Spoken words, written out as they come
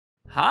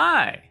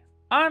Hi,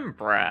 I'm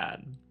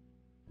Brad.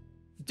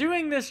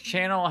 Doing this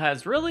channel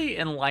has really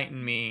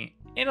enlightened me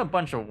in a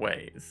bunch of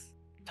ways.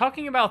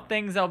 Talking about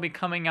things that'll be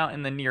coming out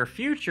in the near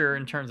future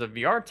in terms of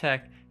VR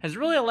tech has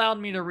really allowed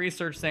me to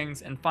research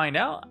things and find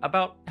out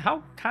about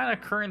how kind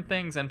of current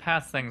things and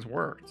past things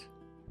worked.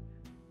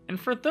 And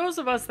for those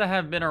of us that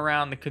have been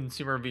around the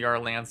consumer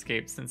VR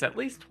landscape since at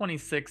least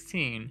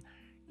 2016,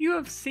 you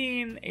have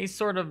seen a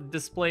sort of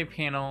display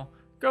panel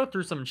go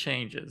through some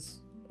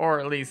changes, or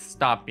at least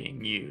stop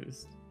being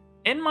used.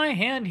 In my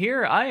hand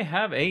here, I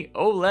have a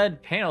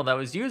OLED panel that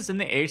was used in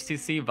the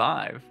HTC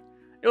Vive.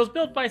 It was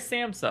built by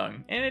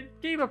Samsung, and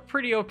it gave a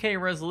pretty okay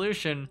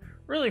resolution,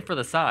 really for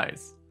the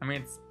size. I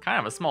mean, it's kind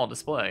of a small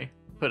display.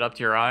 Put up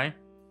to your eye.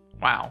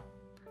 Wow.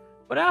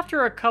 But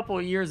after a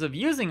couple years of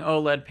using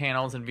OLED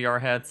panels in VR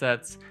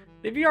headsets,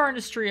 the VR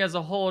industry as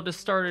a whole just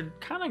started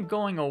kind of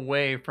going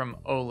away from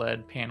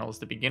OLED panels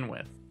to begin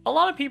with. A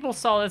lot of people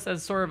saw this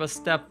as sort of a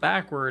step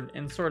backward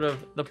in sort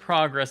of the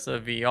progress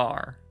of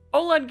VR.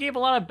 OLED gave a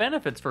lot of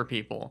benefits for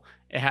people.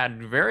 It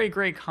had very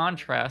great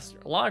contrast,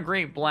 a lot of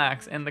great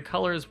blacks, and the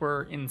colors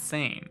were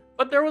insane.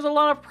 But there was a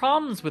lot of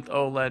problems with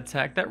OLED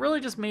tech that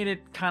really just made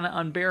it kind of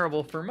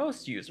unbearable for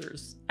most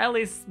users. At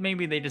least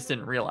maybe they just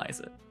didn't realize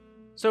it.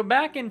 So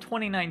back in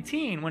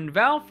 2019, when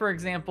Valve, for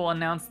example,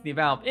 announced the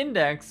Valve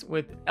Index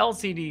with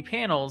LCD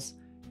panels,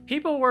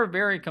 people were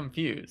very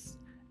confused.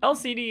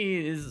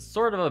 LCD is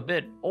sort of a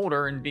bit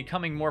older and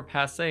becoming more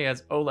passé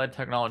as OLED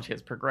technology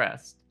has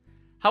progressed.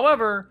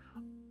 However,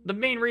 the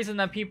main reason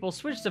that people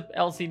switched to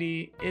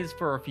LCD is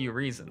for a few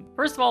reasons.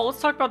 First of all, let's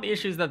talk about the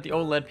issues that the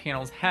OLED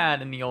panels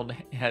had in the old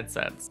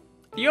headsets.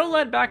 The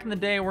OLED back in the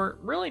day were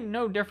really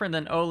no different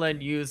than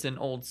OLED used in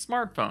old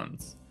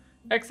smartphones,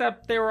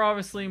 except they were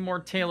obviously more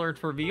tailored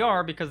for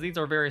VR because these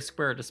are very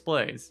square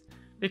displays.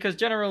 Because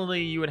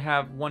generally you would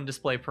have one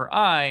display per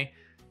eye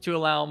to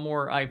allow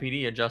more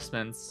IPD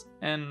adjustments,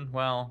 and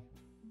well,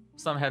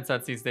 some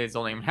headsets these days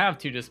don't even have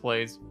two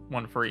displays,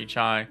 one for each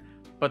eye,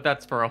 but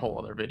that's for a whole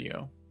other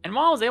video. And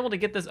while I was able to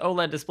get this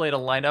OLED display to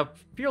light up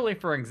purely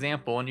for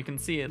example, and you can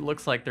see it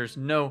looks like there's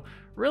no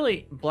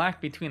really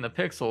black between the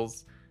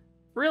pixels,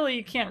 really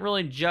you can't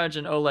really judge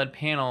an OLED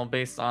panel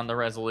based on the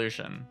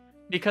resolution.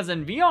 Because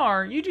in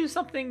VR, you do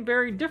something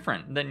very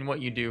different than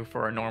what you do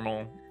for a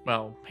normal,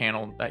 well,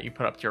 panel that you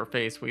put up to your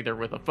face either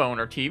with a phone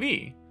or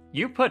TV.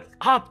 You put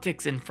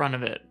optics in front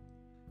of it.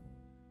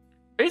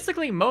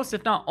 Basically, most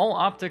if not all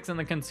optics in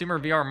the consumer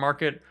VR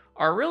market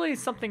are really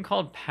something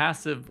called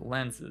passive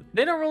lenses.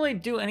 They don't really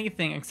do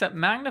anything except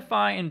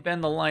magnify and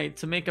bend the light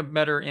to make a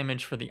better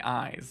image for the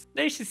eyes.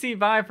 The HTC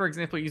Vive, for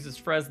example, uses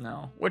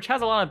Fresnel, which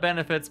has a lot of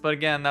benefits, but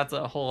again, that's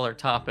a whole other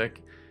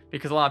topic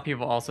because a lot of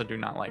people also do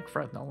not like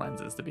Fresnel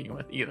lenses to begin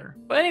with either.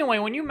 But anyway,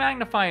 when you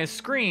magnify a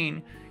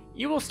screen,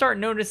 you will start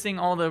noticing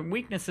all the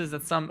weaknesses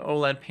that some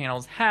OLED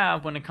panels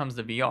have when it comes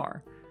to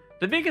VR.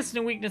 The biggest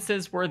new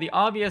weaknesses were the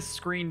obvious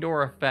screen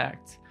door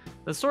effect.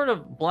 The sort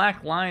of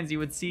black lines you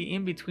would see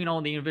in between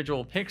all the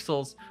individual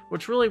pixels,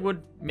 which really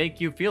would make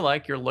you feel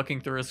like you're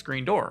looking through a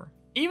screen door.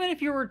 Even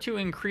if you were to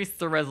increase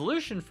the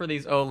resolution for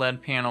these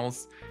OLED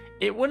panels,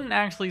 it wouldn't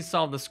actually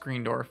solve the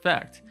screen door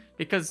effect,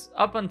 because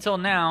up until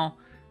now,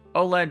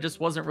 OLED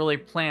just wasn't really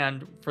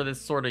planned for this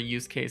sort of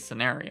use case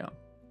scenario.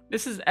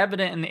 This is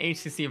evident in the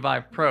HTC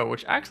Vive Pro,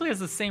 which actually has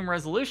the same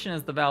resolution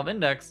as the Valve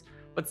Index,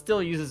 but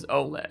still uses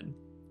OLED.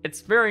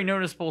 It's very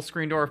noticeable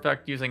screen door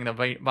effect using the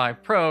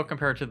Vive Pro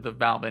compared to the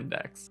Valve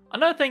Index.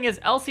 Another thing is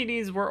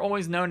LCDs were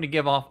always known to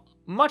give off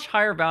much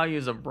higher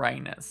values of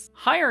brightness.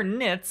 Higher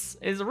nits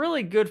is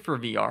really good for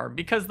VR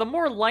because the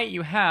more light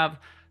you have,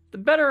 the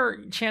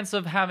better chance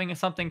of having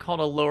something called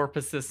a lower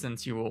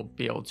persistence you will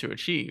be able to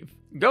achieve.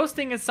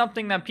 Ghosting is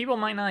something that people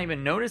might not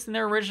even notice in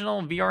their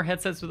original VR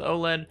headsets with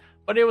OLED,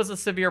 but it was a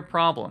severe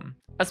problem.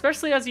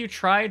 Especially as you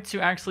tried to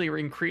actually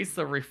increase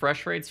the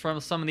refresh rates from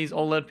some of these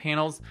OLED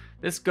panels,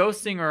 this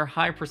ghosting or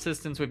high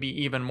persistence would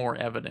be even more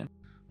evident.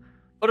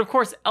 But of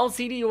course,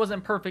 LCD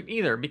wasn't perfect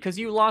either because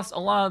you lost a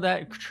lot of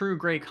that true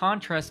gray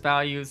contrast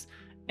values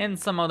and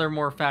some other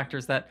more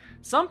factors that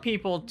some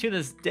people to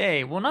this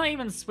day will not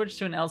even switch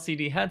to an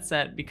LCD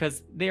headset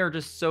because they are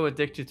just so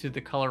addicted to the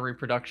color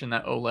reproduction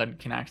that OLED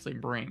can actually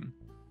bring.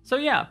 So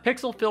yeah,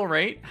 pixel fill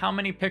rate, how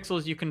many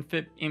pixels you can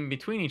fit in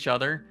between each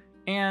other,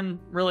 and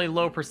really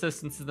low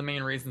persistence is the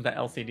main reason that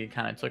LCD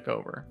kind of took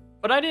over.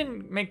 But I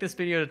didn't make this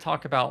video to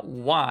talk about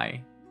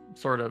why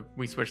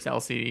we switched to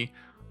LCD.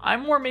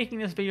 I'm more making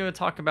this video to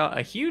talk about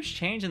a huge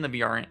change in the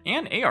VR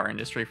and AR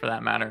industry for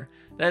that matter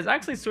that is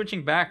actually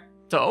switching back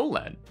to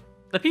OLED.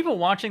 The people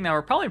watching that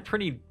were probably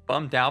pretty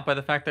bummed out by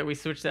the fact that we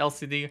switched to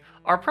LCD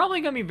are probably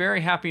going to be very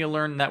happy to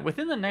learn that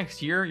within the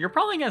next year, you're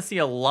probably going to see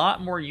a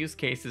lot more use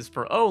cases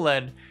for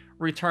OLED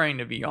returning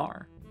to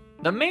VR.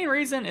 The main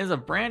reason is a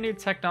brand new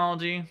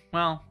technology,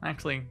 well,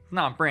 actually,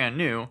 not brand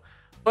new,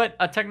 but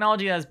a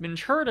technology that has been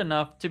matured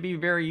enough to be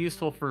very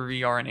useful for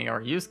VR and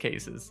AR use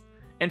cases.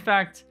 In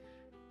fact,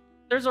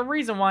 there's a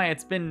reason why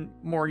it's been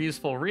more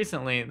useful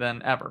recently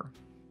than ever.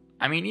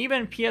 I mean,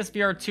 even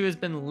PSVR 2 has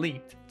been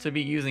leaked to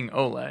be using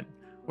OLED,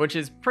 which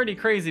is pretty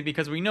crazy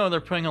because we know they're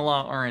putting a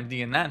lot of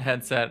R&D in that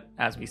headset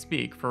as we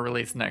speak for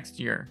release next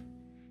year.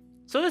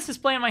 So this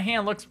display in my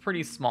hand looks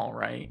pretty small,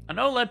 right? An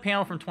OLED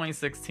panel from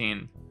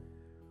 2016.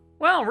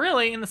 Well,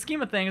 really, in the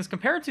scheme of things,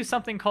 compared to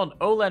something called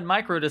OLED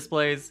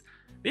microdisplays,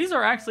 these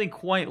are actually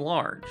quite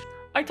large.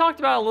 I talked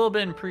about it a little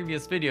bit in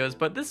previous videos,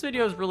 but this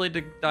video is really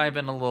to dive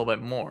in a little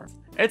bit more.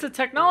 It's a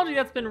technology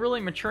that's been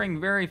really maturing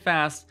very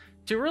fast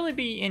to really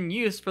be in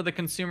use for the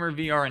consumer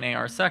VR and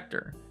AR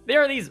sector. They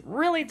are these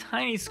really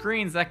tiny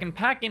screens that can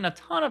pack in a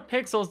ton of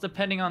pixels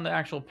depending on the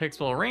actual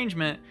pixel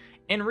arrangement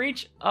and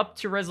reach up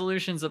to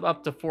resolutions of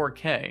up to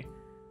 4K.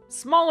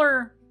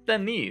 Smaller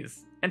than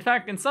these. In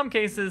fact, in some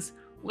cases,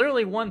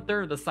 literally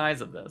 1/3 the size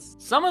of this.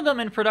 Some of them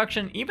in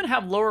production even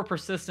have lower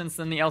persistence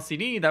than the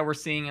LCD that we're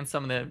seeing in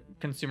some of the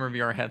consumer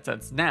VR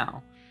headsets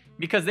now,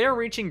 because they are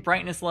reaching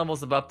brightness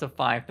levels of up to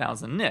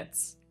 5,000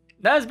 nits.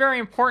 That is very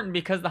important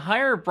because the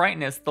higher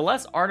brightness, the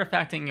less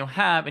artifacting you'll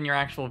have in your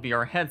actual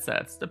VR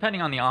headsets,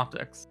 depending on the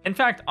optics. In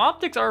fact,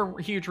 optics are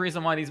a huge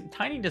reason why these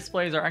tiny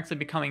displays are actually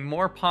becoming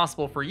more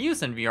possible for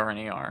use in VR and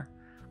AR.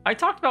 I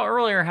talked about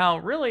earlier how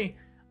really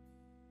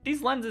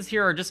these lenses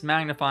here are just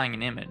magnifying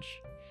an image.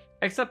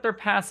 Except they're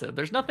passive.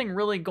 There's nothing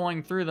really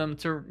going through them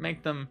to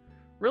make them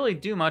really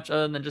do much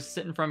other than just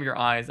sit in front of your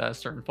eyes at a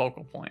certain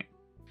focal point.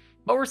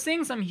 But we're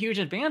seeing some huge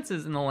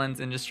advances in the lens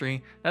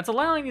industry that's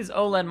allowing these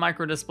OLED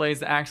microdisplays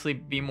to actually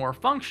be more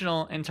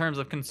functional in terms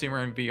of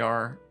consumer and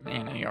VR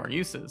and AR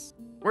uses.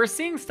 We're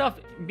seeing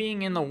stuff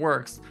being in the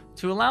works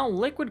to allow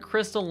liquid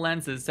crystal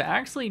lenses to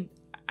actually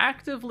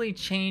actively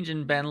change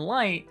and bend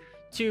light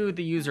to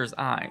the user's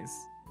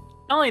eyes.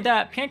 Not only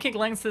that, pancake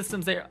lens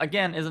systems,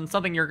 again, isn't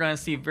something you're going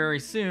to see very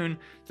soon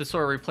to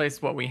sort of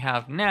replace what we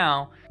have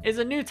now, is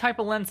a new type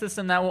of lens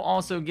system that will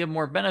also give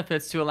more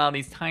benefits to allow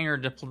these tinier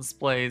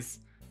displays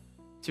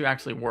to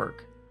actually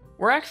work.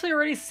 We're actually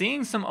already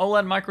seeing some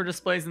OLED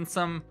microdisplays in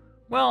some,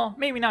 well,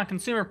 maybe not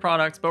consumer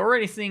products, but we're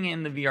already seeing it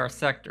in the VR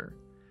sector.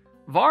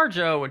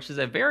 Varjo, which is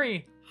a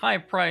very high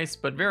price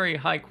but very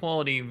high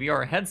quality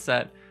VR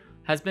headset,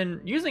 has been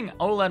using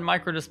OLED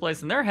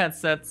microdisplays in their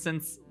headsets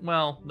since,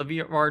 well, the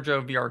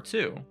Varjo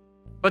VR2.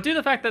 But due to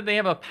the fact that they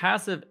have a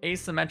passive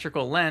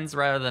asymmetrical lens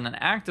rather than an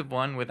active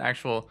one with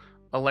actual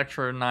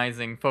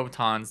electronizing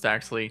photons to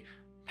actually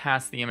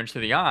pass the image to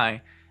the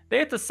eye, they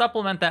have to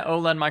supplement that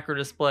OLED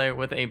microdisplay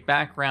with a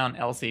background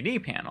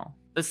LCD panel.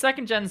 The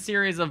second gen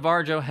series of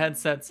Varjo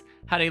headsets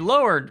had a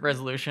lower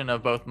resolution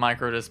of both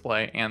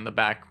microdisplay and the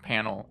back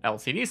panel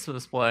LCD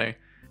display,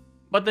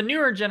 but the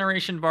newer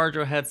generation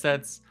Varjo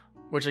headsets,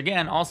 which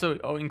again also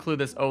include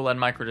this OLED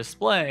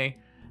microdisplay,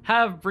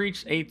 have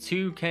reached a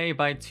 2K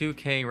by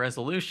 2K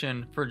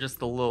resolution for just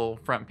the little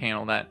front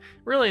panel that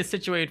really is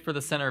situated for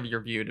the center of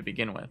your view to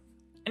begin with.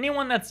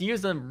 Anyone that's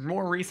used a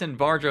more recent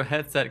Varjo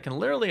headset can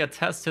literally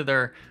attest to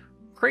their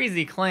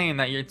crazy claim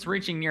that it's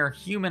reaching near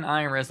human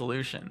eye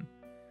resolution.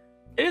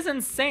 It is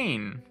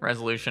insane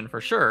resolution for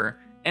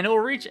sure, and it will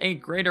reach a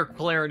greater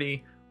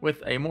clarity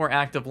with a more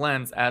active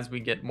lens as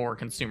we get more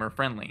consumer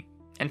friendly.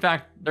 In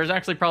fact, there's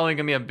actually probably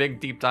going to be a big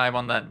deep dive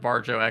on that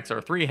Varjo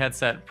XR3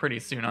 headset pretty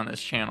soon on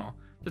this channel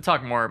to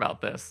talk more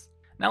about this.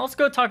 Now let's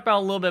go talk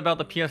about a little bit about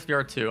the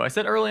PSVR 2. I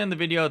said earlier in the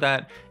video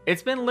that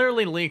it's been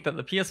literally leaked that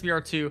the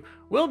PSVR 2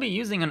 will be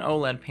using an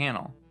OLED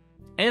panel.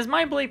 It is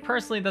my belief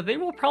personally that they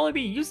will probably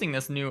be using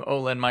this new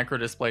OLED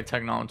microdisplay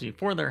technology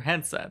for their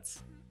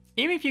headsets.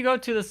 Even if you go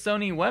to the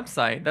Sony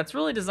website that's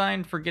really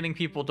designed for getting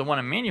people to want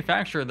to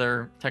manufacture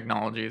their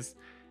technologies,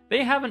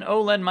 they have an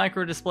OLED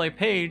microdisplay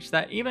page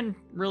that even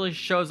really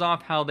shows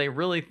off how they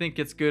really think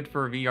it's good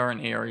for VR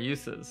and AR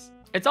uses.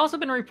 It's also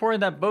been reported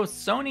that both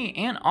Sony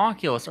and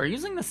Oculus are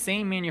using the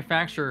same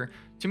manufacturer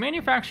to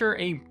manufacture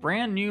a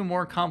brand new,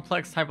 more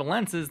complex type of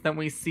lenses than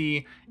we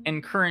see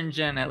in current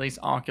gen, at least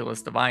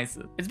Oculus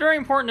devices. It's very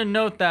important to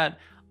note that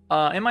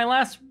in my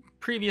last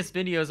previous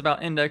videos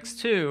about Index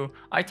 2,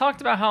 I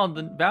talked about how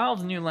the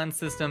Valve's new lens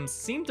systems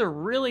seem to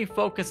really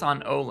focus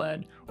on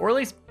OLED, or at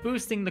least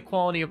boosting the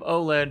quality of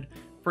OLED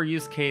for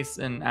use case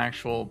and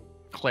actual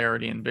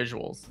clarity and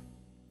visuals.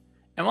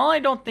 And while I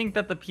don't think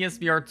that the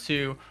PSVR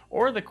 2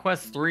 or the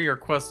Quest 3 or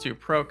Quest 2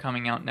 Pro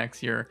coming out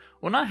next year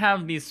will not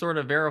have these sort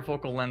of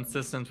varifocal lens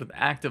systems with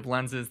active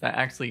lenses that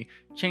actually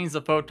change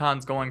the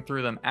photons going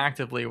through them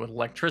actively with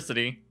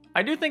electricity,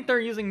 I do think they're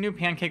using new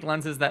pancake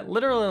lenses that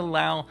literally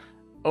allow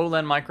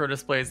OLED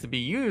microdisplays to be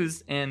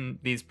used in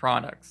these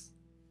products.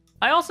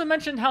 I also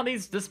mentioned how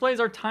these displays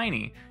are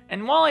tiny,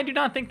 and while I do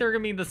not think they're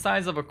going to be the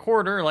size of a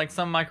quarter like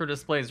some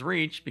microdisplays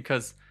reach,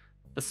 because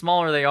the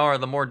smaller they are,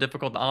 the more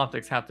difficult the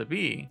optics have to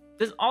be,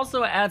 this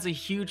also adds a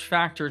huge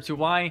factor to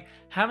why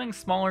having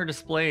smaller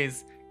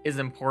displays is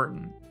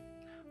important.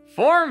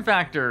 Form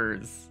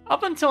factors!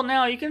 Up until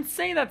now, you can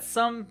say that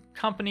some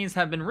companies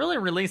have been really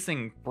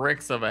releasing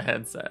bricks of a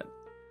headset.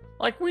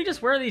 Like, we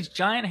just wear these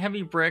giant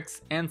heavy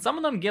bricks, and some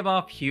of them give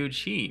off huge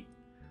heat.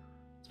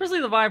 Especially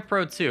the Vive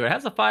Pro 2. It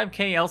has a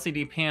 5K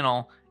LCD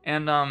panel,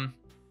 and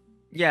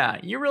yeah,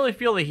 you really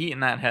feel the heat in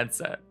that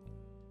headset.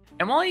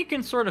 And while you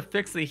can sort of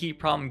fix the heat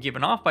problem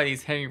given off by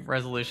these heavy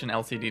resolution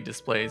LCD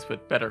displays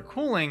with better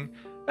cooling,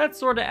 that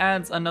sort of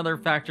adds another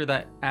factor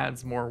that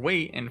adds more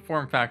weight and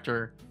form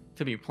factor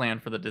to be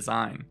planned for the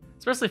design.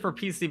 Especially for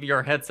PC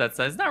VR headsets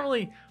that is not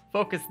really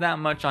focused that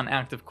much on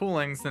active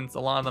cooling, since a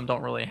lot of them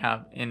don't really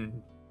have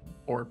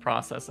in-board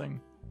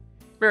processing.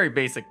 Very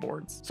basic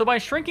boards. So by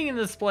shrinking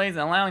the displays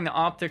and allowing the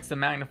optics to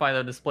magnify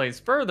the displays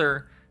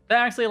further, that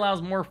actually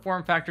allows more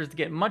form factors to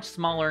get much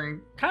smaller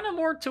and kind of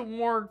more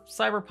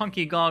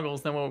cyberpunky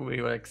goggles than what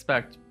we would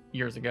expect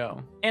years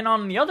ago. And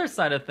on the other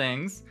side of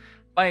things,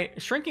 by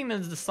shrinking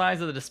the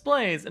size of the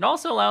displays, it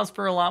also allows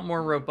for a lot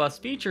more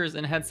robust features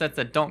in headsets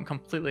that don't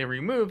completely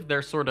remove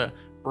their sort of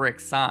brick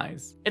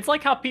size. It's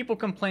like how people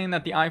complain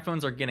that the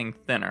iPhones are getting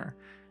thinner.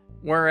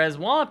 Whereas a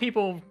lot of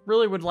people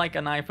really would like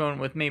an iPhone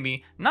with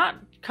maybe not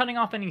cutting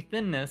off any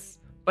thinness,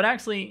 but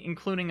actually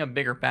including a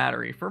bigger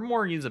battery for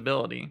more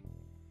usability.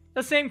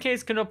 The same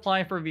case could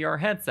apply for VR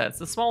headsets.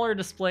 The smaller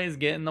displays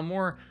get and the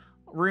more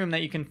room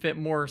that you can fit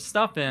more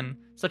stuff in,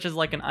 such as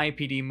like an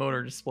IPD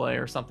motor display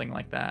or something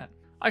like that.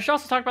 I should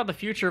also talk about the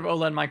future of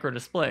OLED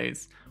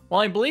microdisplays.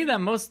 While I believe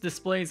that most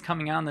displays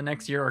coming out in the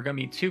next year are going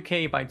to be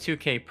 2K by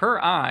 2K per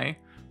eye,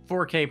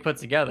 4K put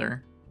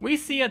together, we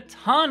see a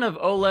ton of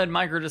OLED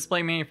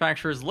microdisplay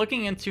manufacturers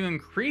looking into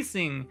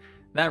increasing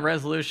that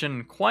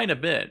resolution quite a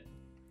bit.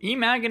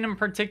 eMagnet in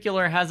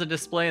particular has a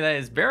display that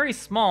is very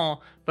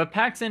small but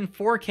packs in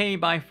 4K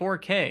by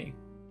 4K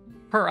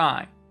per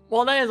eye.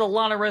 While that is a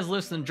lot of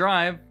resolution to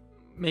drive,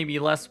 maybe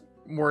less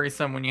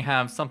worrisome when you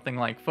have something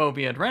like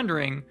foveated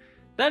rendering,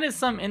 that is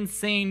some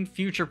insane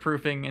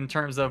future-proofing in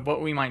terms of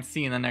what we might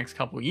see in the next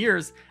couple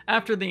years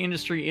after the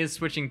industry is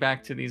switching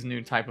back to these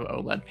new type of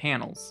OLED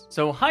panels.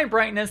 So high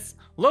brightness,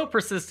 low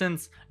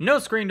persistence, no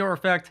screen door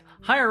effect,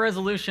 higher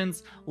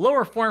resolutions,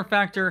 lower form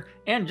factor,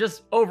 and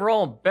just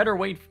overall better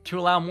weight to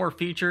allow more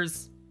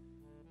features.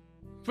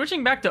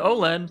 Switching back to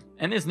OLED,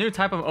 and this new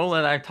type of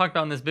OLED I talked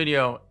about in this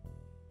video,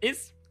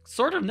 is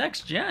sort of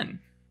next gen.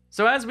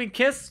 So as we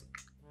kiss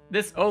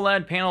this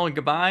OLED panel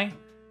goodbye,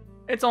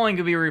 it's only going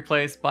to be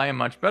replaced by a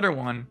much better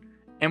one,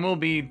 and we'll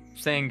be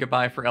saying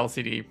goodbye for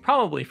LCD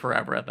probably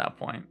forever at that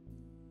point.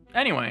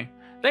 Anyway,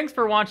 thanks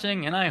for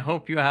watching, and I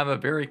hope you have a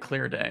very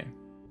clear day.